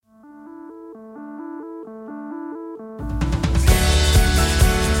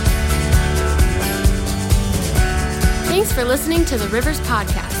Thanks for listening to the Rivers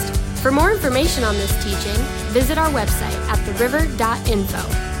Podcast. For more information on this teaching, visit our website at theriver.info.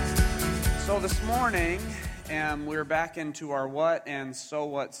 So this morning, we're back into our What and So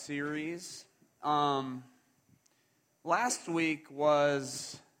What series. Last week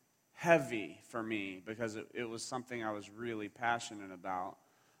was heavy for me because it was something I was really passionate about.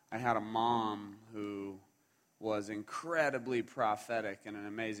 I had a mom who was incredibly prophetic and an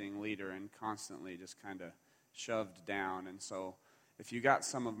amazing leader and constantly just kind of shoved down. And so if you got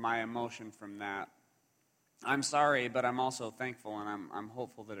some of my emotion from that, I'm sorry, but I'm also thankful, and I'm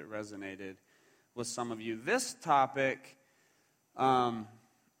hopeful that it resonated with some of you. This topic, I'm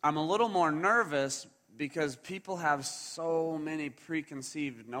a little more nervous because people have so many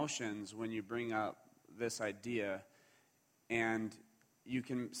preconceived notions when you bring up this idea, and you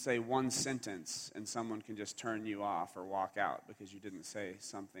can say one sentence and someone can just turn you off or walk out because you didn't say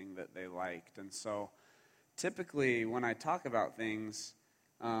something that they liked. And so typically when I talk about things,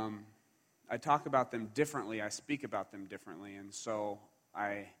 I talk about them differently. I speak about them differently. And so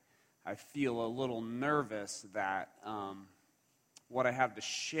I feel a little nervous that what I have to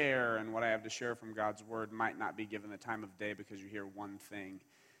share and what I have to share from God's Word might not be given the time of day because you hear one thing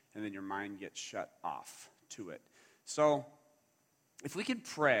and then your mind gets shut off to it. So if we could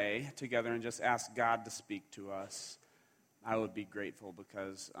pray together and just ask God to speak to us, I would be grateful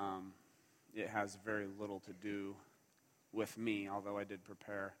because it has very little to do with me, although I did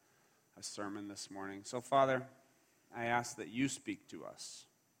prepare a sermon this morning. So, Father, I ask that you speak to us.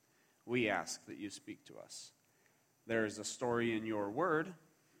 We ask that you speak to us. There is a story in your word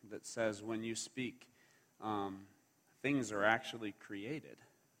that says when you speak, things are actually created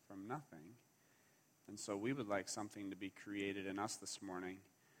from nothing. And so we would like something to be created in us this morning,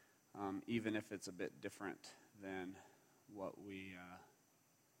 even if it's a bit different than what we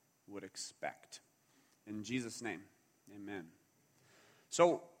would expect. In Jesus' name, amen.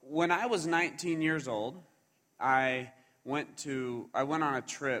 So when I was 19 years old, I went on a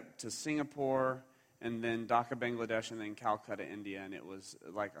trip to Singapore and then Dhaka, Bangladesh, and then Calcutta, India, and it was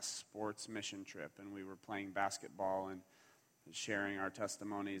like a sports mission trip, and we were playing basketball and sharing our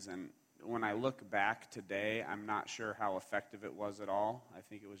testimonies. And when I look back today, I'm not sure how effective it was at all. I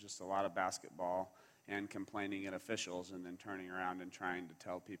think it was just a lot of basketball and complaining at officials and then turning around and trying to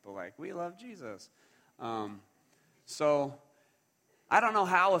tell people, like, we love Jesus. So I don't know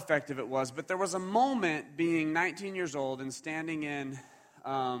how effective it was, but there was a moment being 19 years old and standing in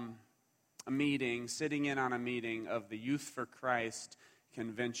sitting in on a meeting of the Youth for Christ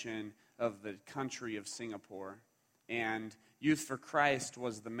convention of the country of Singapore. And Youth for Christ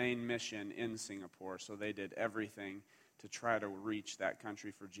was the main mission in Singapore, so they did everything to try to reach that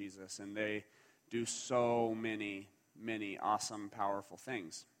country for Jesus. And they do so many, many awesome, powerful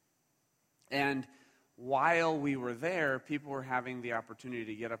things. And while we were there, people were having the opportunity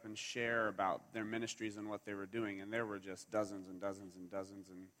to get up and share about their ministries and what they were doing. And there were just dozens and dozens and dozens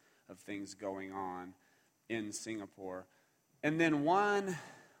of things going on in Singapore. And then one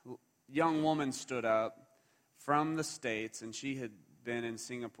young woman stood up from the States, and she had been in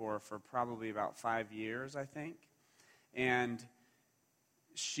Singapore for probably about 5 years, I think. And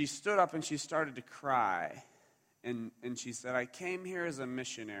she stood up and she started to cry. And she said, I came here as a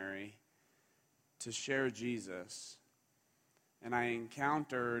missionary to share Jesus. And I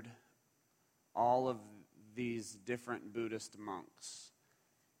encountered all of these different Buddhist monks.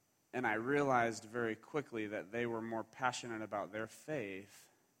 And I realized very quickly that they were more passionate about their faith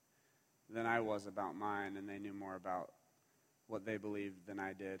than I was about mine, and they knew more about what they believed than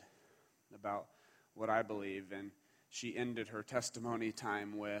I did about what I believe. And she ended her testimony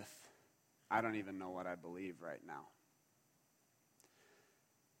time with, I don't even know what I believe right now.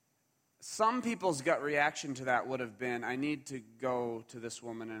 Some people's gut reaction to that would have been, I need to go to this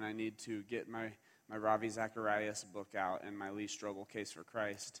woman and I need to get my Ravi Zacharias book out and my Lee Strobel Case for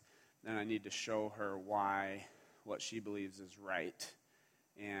Christ, and I need to show her why what she believes is right,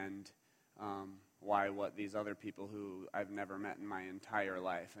 and why what these other people who I've never met in my entire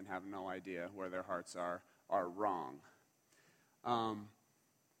life and have no idea where their hearts are wrong.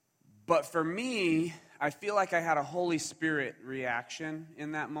 But for me, I feel like I had a Holy Spirit reaction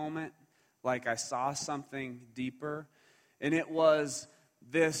in that moment, like I saw something deeper, and it was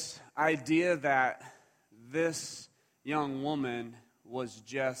this idea that this young woman was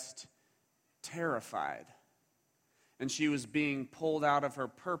just terrified. And she was being pulled out of her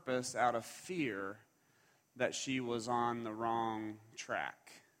purpose out of fear that she was on the wrong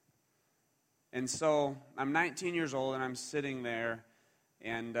track. And so I'm 19 years old and I'm sitting there,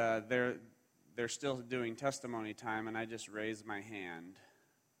 and they're still doing testimony time, and I just raised my hand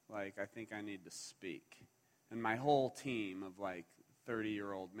like, I think I need to speak. And my whole team of like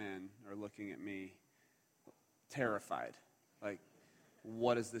 30-year-old men are looking at me terrified. Like,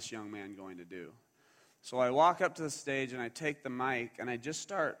 what is this young man going to do? So I walk up to the stage and I take the mic and I just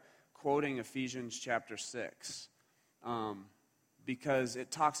start quoting Ephesians chapter 6. Because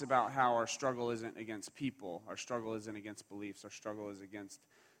it talks about how our struggle isn't against people. Our struggle isn't against beliefs. Our struggle is against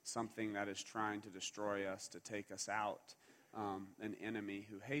something that is trying to destroy us, to take us out, an enemy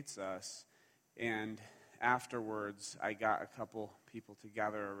who hates us. And afterwards, I got a couple people to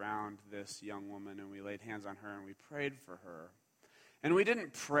gather around this young woman, and we laid hands on her, and we prayed for her. And we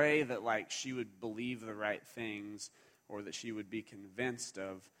didn't pray that, like, she would believe the right things or that she would be convinced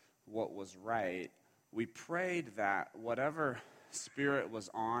of what was right. We prayed that whatever spirit was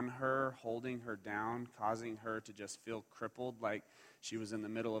on her, holding her down, causing her to just feel crippled, like she was in the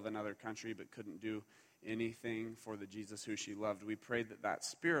middle of another country but couldn't do anything for the Jesus who she loved. We prayed that that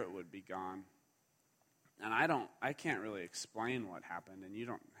spirit would be gone. And I can't really explain what happened, and you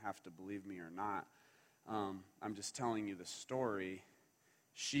don't have to believe me or not. I'm just telling you the story.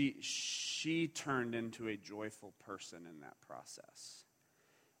 She turned into a joyful person in that process.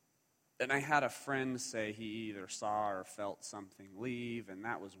 And I had a friend say he either saw or felt something leave, and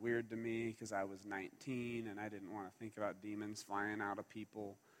that was weird to me because I was 19 and I didn't want to think about demons flying out of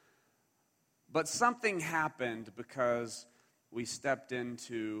people. But something happened because we stepped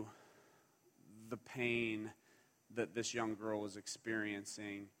into the pain that this young girl was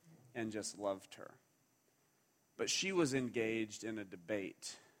experiencing and just loved her. But she was engaged in a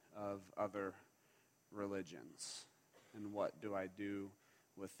debate of other religions. And what do I do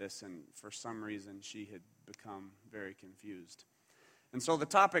with this? And for some reason, she had become very confused. And so the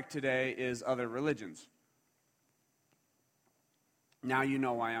topic today is other religions. Now you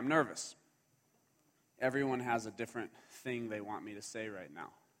know why I'm nervous. Everyone has a different thing they want me to say right now.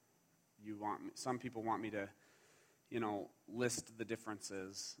 Some people want me to, list the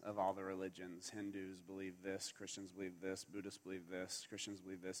differences of all the religions. Hindus believe this, Christians believe this, Buddhists believe this, Christians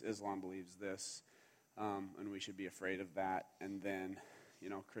believe this, Islam believes this, and we should be afraid of that. And then,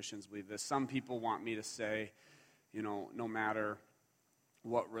 Christians believe this. Some people want me to say, no matter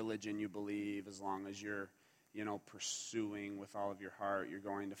what religion you believe, as long as you're, pursuing with all of your heart, you're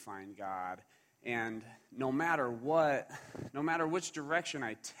going to find God. And no matter which direction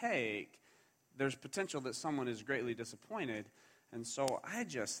I take, there's potential that someone is greatly disappointed. And so I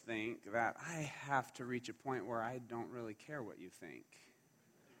just think that I have to reach a point where I don't really care what you think.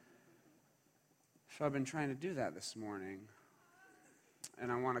 So I've been trying to do that this morning.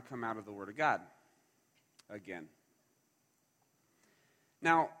 And I want to come out of the Word of God again.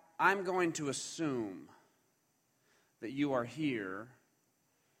 Now, I'm going to assume that you are here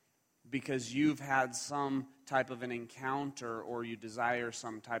because you've had some type of an encounter or you desire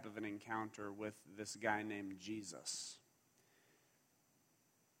some type of an encounter with this guy named Jesus.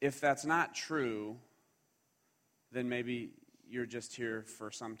 If that's not true, then maybe you're just here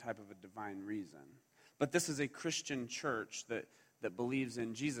for some type of a divine reason. But this is a Christian church that believes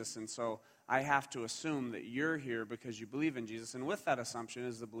in Jesus, and so I have to assume that you're here because you believe in Jesus, and with that assumption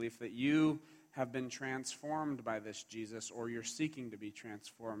is the belief that you have been transformed by this Jesus, or you're seeking to be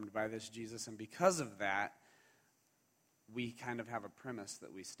transformed by this Jesus, and because of that, we kind of have a premise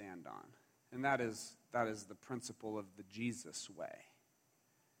that we stand on, and that is the principle of the Jesus way,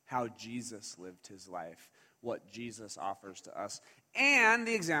 how Jesus lived his life, what Jesus offers to us, and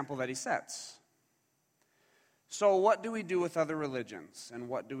the example that he sets. So what do we do with other religions, and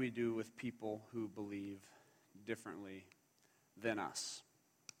what do we do with people who believe differently than us?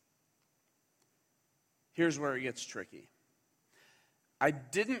 Here's where it gets tricky. I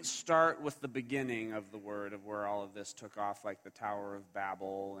didn't start with the beginning of the word of where all of this took off, like the Tower of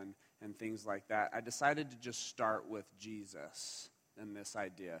Babel and things like that. I decided to just start with Jesus and this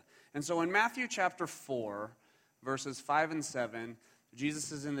idea. And so in Matthew chapter 4, verses 5 and 7,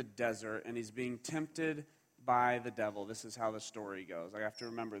 Jesus is in the desert and he's being tempted by the devil. This is how the story goes. I have to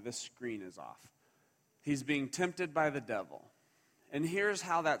remember this screen is off. He's being tempted by the devil. And here's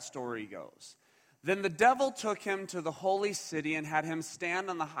how that story goes. Then the devil took him to the holy city and had him stand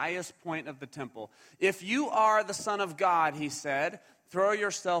on the highest point of the temple. If you are the Son of God, he said, throw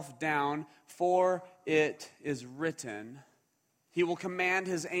yourself down, for it is written, he will command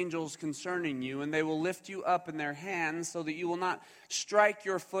his angels concerning you, and they will lift you up in their hands so that you will not strike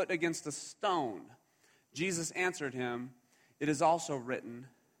your foot against a stone. Jesus answered him, it is also written,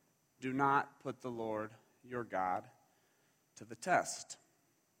 do not put the Lord your God to the test.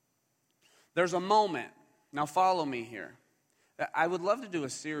 There's a moment. Now follow me here. I would love to do a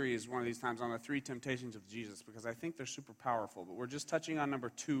series one of these times on the 3 temptations of Jesus because I think they're super powerful, but we're just touching on number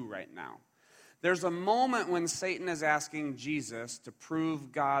 2 right now. There's a moment when Satan is asking Jesus to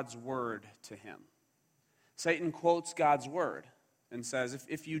prove God's word to him. Satan quotes God's word and says,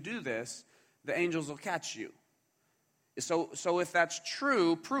 if you do this, the angels will catch you. So if that's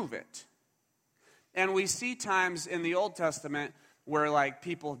true, prove it. And we see times in the Old Testament where like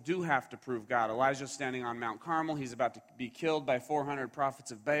people do have to prove God. Elijah's standing on Mount Carmel. He's about to be killed by 400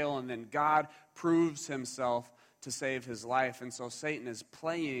 prophets of Baal, and then God proves himself to save his life. And so Satan is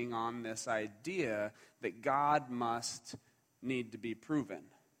playing on this idea that God must need to be proven.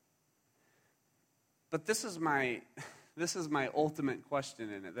 But this is my ultimate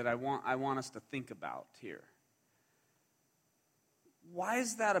question in it that I want us to think about here. Why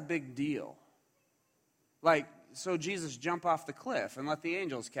is that a big deal? Like, so Jesus, jump off the cliff and let the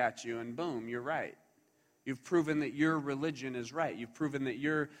angels catch you, and boom, you're right. You've proven that your religion is right. You've proven that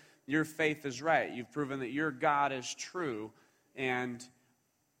your faith is right. You've proven that your God is true, and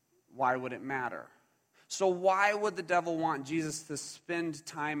why would it matter? So why would the devil want Jesus to spend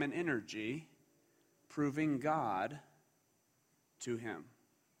time and energy proving God to him?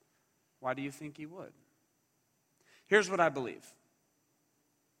 Why do you think he would? Here's what I believe.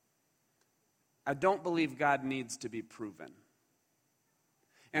 I don't believe God needs to be proven.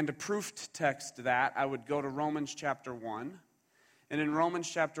 And to proof text that, I would go to Romans chapter 1. And in Romans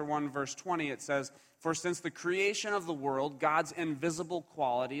chapter 1, verse 20, it says, "For since the creation of the world, God's invisible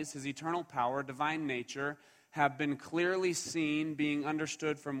qualities, his eternal power, divine nature, have been clearly seen, being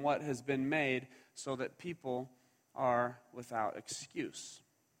understood from what has been made, so that people are without excuse."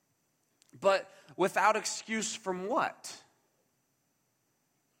 But without excuse from what?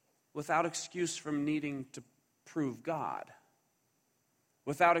 Without excuse from needing to prove God.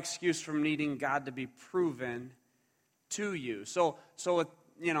 Without excuse from needing God to be proven to you. So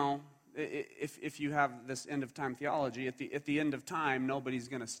you know, if you have this end of time theology, at the end of time, nobody's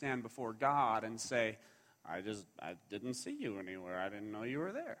going to stand before God and say, I didn't see you anywhere. I didn't know you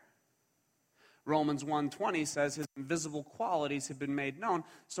were there. Romans 1:20 says his invisible qualities have been made known,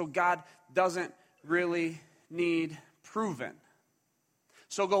 so God doesn't really need proven.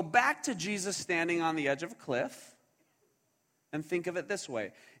 So go back to Jesus standing on the edge of a cliff and think of it this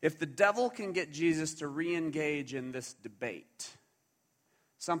way. If the devil can get Jesus to re-engage in this debate,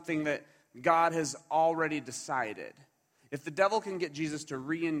 something that God has already decided, if the devil can get Jesus to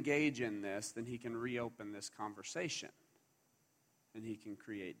re-engage in this, then he can reopen this conversation and he can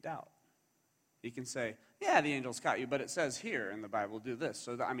create doubt. He can say, yeah, the angels caught you, but it says here in the Bible, do this.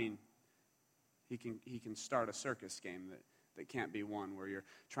 So, he can start a circus game that can't be won, where you're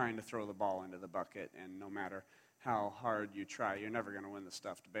trying to throw the ball into the bucket, and no matter how hard you try, you're never going to win the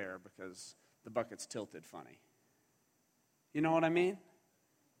stuffed bear because the bucket's tilted funny. You know what I mean?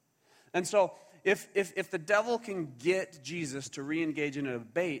 And so if the devil can get Jesus to re-engage in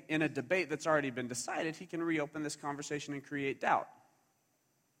a debate that's already been decided, he can reopen this conversation and create doubt.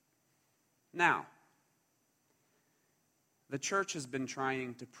 Now, the church has been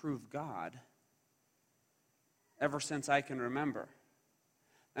trying to prove God ever since I can remember.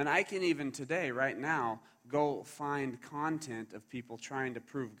 And I can even today, right now, go find content of people trying to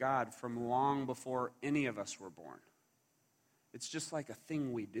prove God from long before any of us were born. It's just like a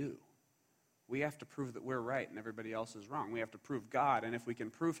thing we do. We have to prove that we're right and everybody else is wrong. We have to prove God, and if we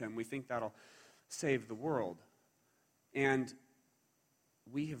can prove him, we think that'll save the world. And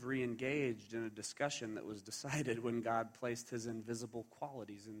we have re-engaged in a discussion that was decided when God placed his invisible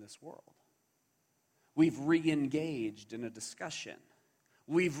qualities in this world. We've re-engaged in a discussion.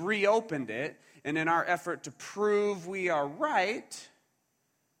 We've reopened it, and in our effort to prove we are right,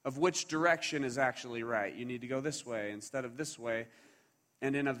 of which direction is actually right. You need to go this way instead of this way.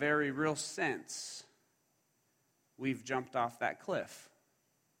 And in a very real sense, we've jumped off that cliff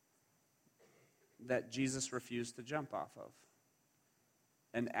that Jesus refused to jump off of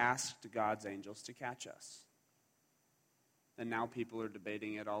and asked God's angels to catch us. And now people are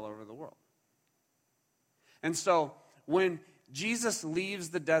debating it all over the world. And so when Jesus leaves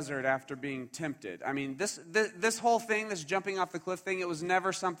the desert after being tempted, I mean, this whole thing, this jumping off the cliff thing, it was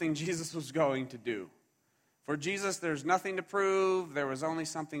never something Jesus was going to do. For Jesus, there's nothing to prove. There was only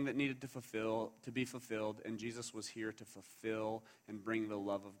something that needed to be fulfilled, and Jesus was here to fulfill and bring the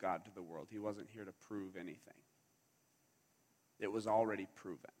love of God to the world. He wasn't here to prove anything. It was already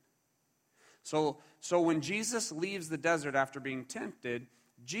proven. So when Jesus leaves the desert after being tempted,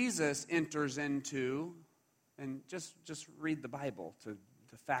 Jesus enters into, and just read the Bible to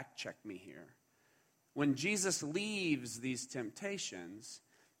fact check me here. When Jesus leaves these temptations,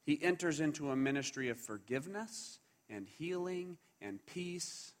 he enters into a ministry of forgiveness and healing and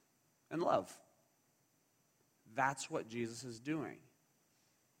peace and love. That's what Jesus is doing.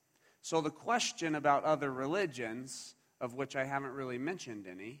 So the question about other religions, of which I haven't really mentioned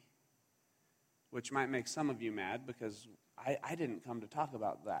any, which might make some of you mad because I didn't come to talk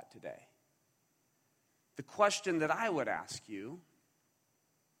about that today. The question that I would ask you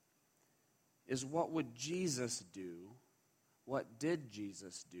is, what would Jesus do? What did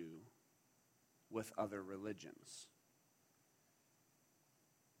Jesus do with other religions?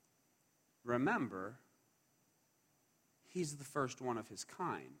 Remember, he's the first one of his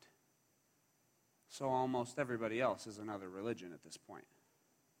kind. So almost everybody else is another religion at this point.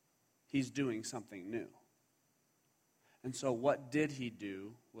 He's doing something new. And so what did he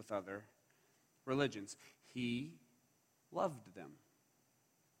do with other religions? He loved them.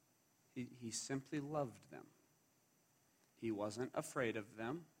 He simply loved them. He wasn't afraid of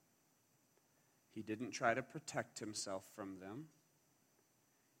them. He didn't try to protect himself from them.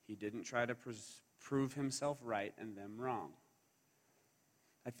 He didn't try to prove himself right and them wrong.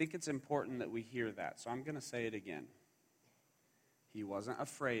 I think it's important that we hear that, so I'm going to say it again. He wasn't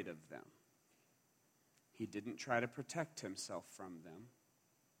afraid of them. He didn't try to protect himself from them.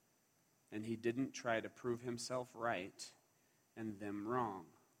 And he didn't try to prove himself right and them wrong.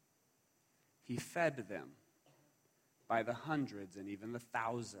 He fed them by the hundreds and even the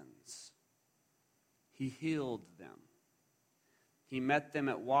thousands. He healed them. He met them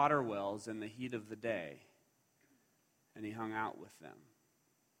at water wells in the heat of the day, and he hung out with them.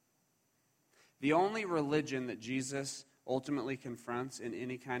 The only religion that Jesus ultimately confronts in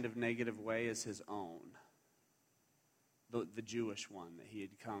any kind of negative way is his own, the Jewish one that he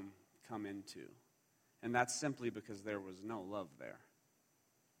had come into. And that's simply because there was no love there.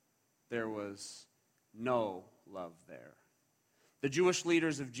 There was no love there. The Jewish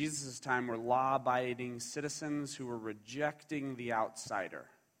leaders of Jesus' time were law-abiding citizens who were rejecting the outsider.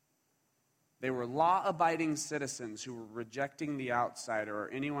 They were law-abiding citizens who were rejecting the outsider or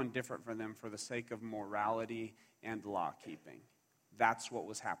anyone different from them for the sake of morality and law-keeping. That's what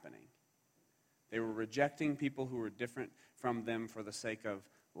was happening. They were rejecting people who were different from them for the sake of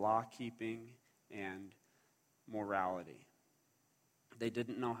law-keeping and morality. They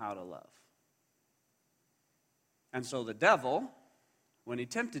didn't know how to love. And so the devil, when he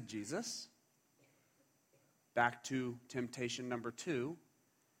tempted Jesus, back to temptation number 2,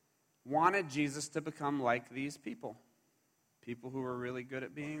 wanted Jesus to become like these people who were really good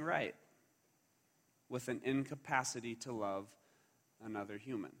at being right, with an incapacity to love another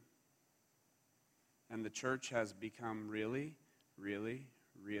human. And the church has become really, really,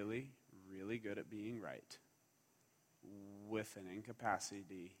 really, really good at being right, with an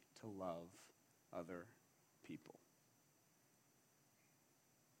incapacity to love other people.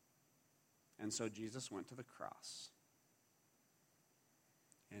 And so Jesus went to the cross.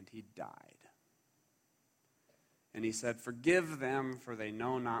 And he died. And he said, "Forgive them, for they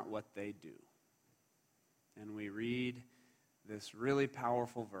know not what they do." And we read this really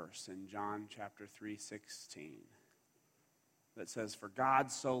powerful verse in John chapter 3:16 that says, "For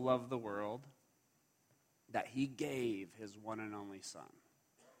God so loved the world that he gave his one and only son."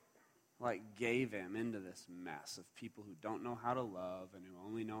 Like, gave him into this mess of people who don't know how to love and who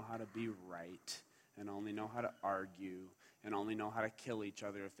only know how to be right and only know how to argue and only know how to kill each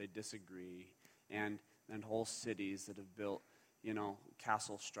other if they disagree, and whole cities that have built,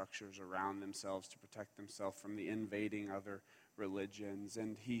 castle structures around themselves to protect themselves from the invading other religions.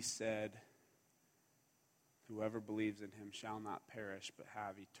 And he said, "Whoever believes in him shall not perish but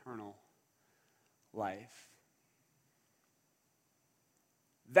have eternal life."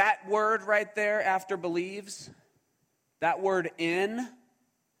 That word right there after believes, that word in,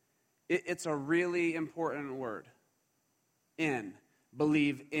 it's a really important word. In.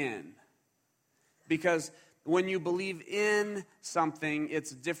 Believe in. Because when you believe in something,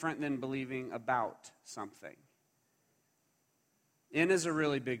 it's different than believing about something. In is a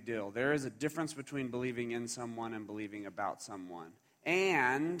really big deal. There is a difference between believing in someone and believing about someone.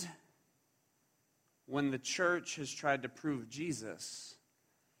 And when the church has tried to prove Jesus,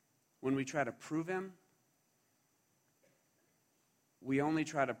 when we try to prove him, we only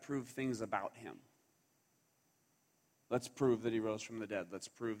try to prove things about him. Let's prove that he rose from the dead. Let's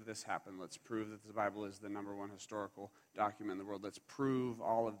prove this happened. Let's prove that the Bible is the number one historical document in the world. Let's prove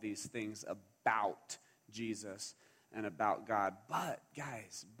all of these things about Jesus and about God. But,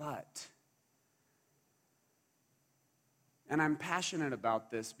 guys, and I'm passionate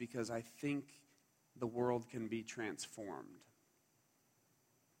about this because I think the world can be transformed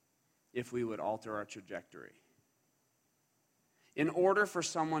if we would alter our trajectory. In order for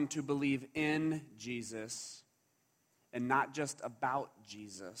someone to believe in Jesus and not just about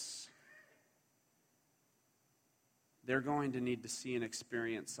Jesus, they're going to need to see and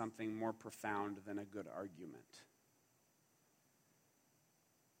experience something more profound than a good argument.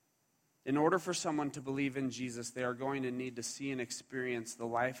 In order for someone to believe in Jesus, they are going to need to see and experience the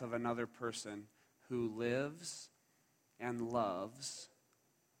life of another person who lives and loves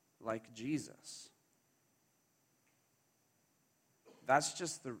like Jesus. That's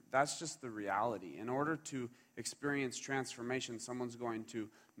just the reality. In order to experience transformation, someone's going to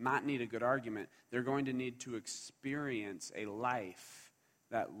not need a good argument. They're going to need to experience a life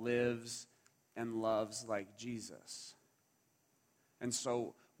that lives and loves like Jesus. And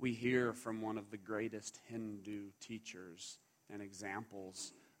so we hear from one of the greatest Hindu teachers and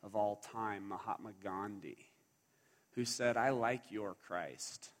examples of all time, Mahatma Gandhi, who said, "I like your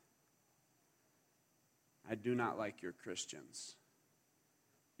Christ. I do not like your Christians.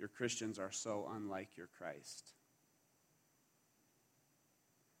 Your Christians are so unlike your Christ."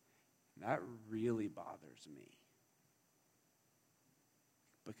 That really bothers me.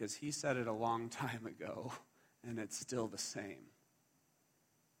 Because he said it a long time ago, and it's still the same.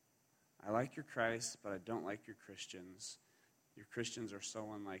 I like your Christ, but I don't like your Christians. Your Christians are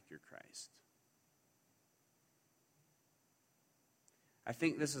so unlike your Christ. I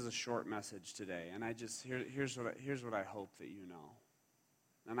think this is a short message today, and here's what I hope that you know.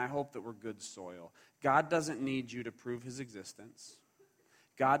 And I hope that we're good soil. God doesn't need you to prove his existence.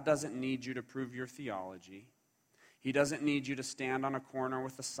 God doesn't need you to prove your theology. He doesn't need you to stand on a corner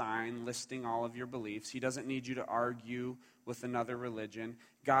with a sign listing all of your beliefs. He doesn't need you to argue with another religion.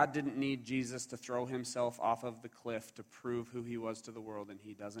 God didn't need Jesus to throw himself off of the cliff to prove who he was to the world, and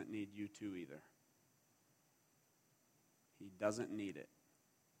he doesn't need you to either. He doesn't need it.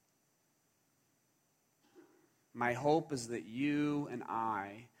 My hope is that you and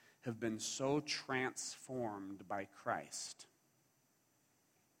I have been so transformed by Christ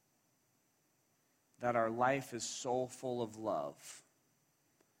that our life is so full of love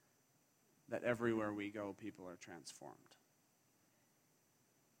that everywhere we go, people are transformed.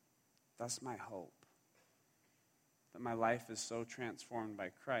 That's my hope. That my life is so transformed by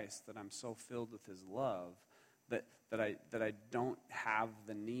Christ, that I'm so filled with his love, that I don't have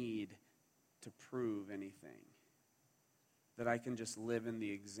the need to prove anything. That I can just live in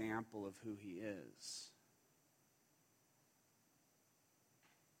the example of who he is.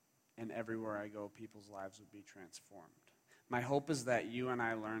 And everywhere I go, people's lives would be transformed. My hope is that you and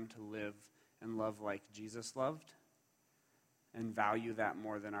I learn to live and love like Jesus loved, and value that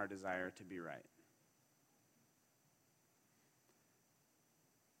more than our desire to be right.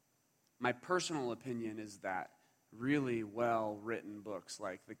 My personal opinion is that really well-written books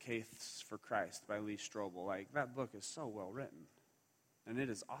like The Case for Christ by Lee Strobel, like that book is so well-written, and it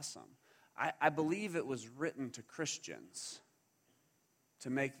is awesome. I believe it was written to Christians to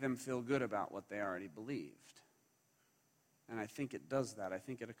make them feel good about what they already believed. And I think it does that. I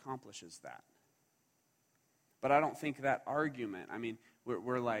think it accomplishes that. But I don't think that argument,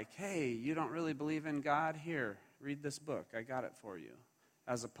 we're like, hey, you don't really believe in God? Here, read this book. I got it for you.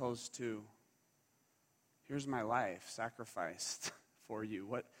 As opposed to, here's my life sacrificed for you.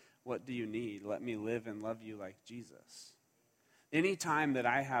 What do you need? Let me live and love you like Jesus. Anytime that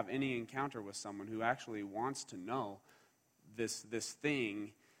I have any encounter with someone who actually wants to know this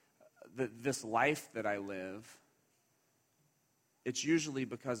thing, this life that I live, it's usually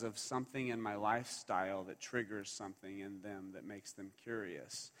because of something in my lifestyle that triggers something in them that makes them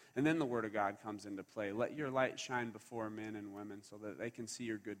curious. And then the Word of God comes into play. Let your light shine before men and women so that they can see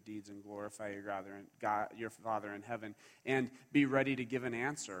your good deeds and glorify your Father in heaven. And be ready to give an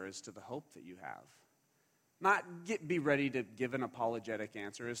answer as to the hope that you have. Not be ready to give an apologetic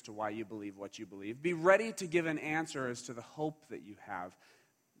answer as to why you believe what you believe. Be ready to give an answer as to the hope that you have,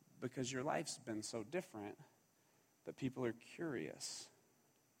 because your life's been so different that people are curious.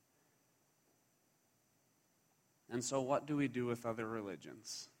 And so what do we do with other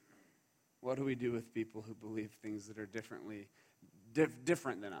religions? What do we do with people who believe things that are different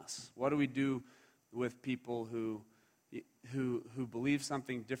than us? What do we do with people who believe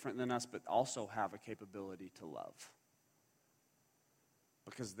something different than us but also have a capability to love?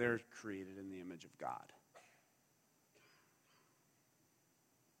 Because they're created in the image of God.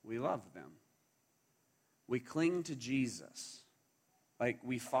 We love them. We cling to Jesus. Like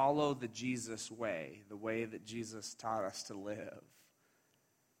we follow the Jesus way, the way that Jesus taught us to live.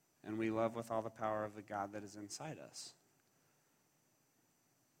 And we love with all the power of the God that is inside us.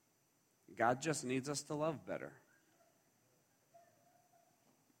 God just needs us to love better.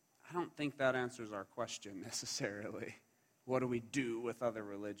 I don't think that answers our question necessarily. What do we do with other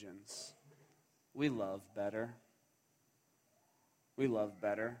religions? We love better. We love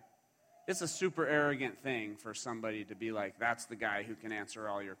better. It's a super arrogant thing for somebody to be like, that's the guy who can answer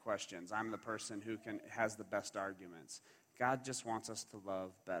all your questions. I'm the person who has the best arguments. God just wants us to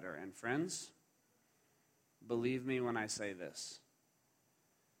love better. And friends, believe me when I say this.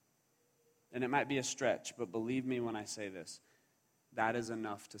 And it might be a stretch, but believe me when I say this. That is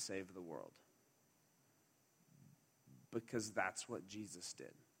enough to save the world. Because that's what Jesus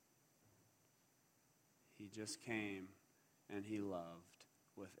did. He just came and he loved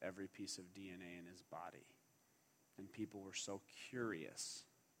with every piece of DNA in his body. And people were so curious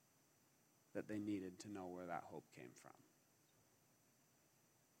that they needed to know where that hope came from.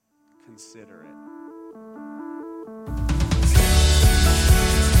 Consider it.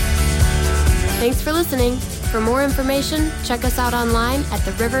 Thanks for listening. For more information, check us out online at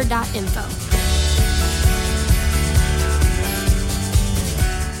theriver.info.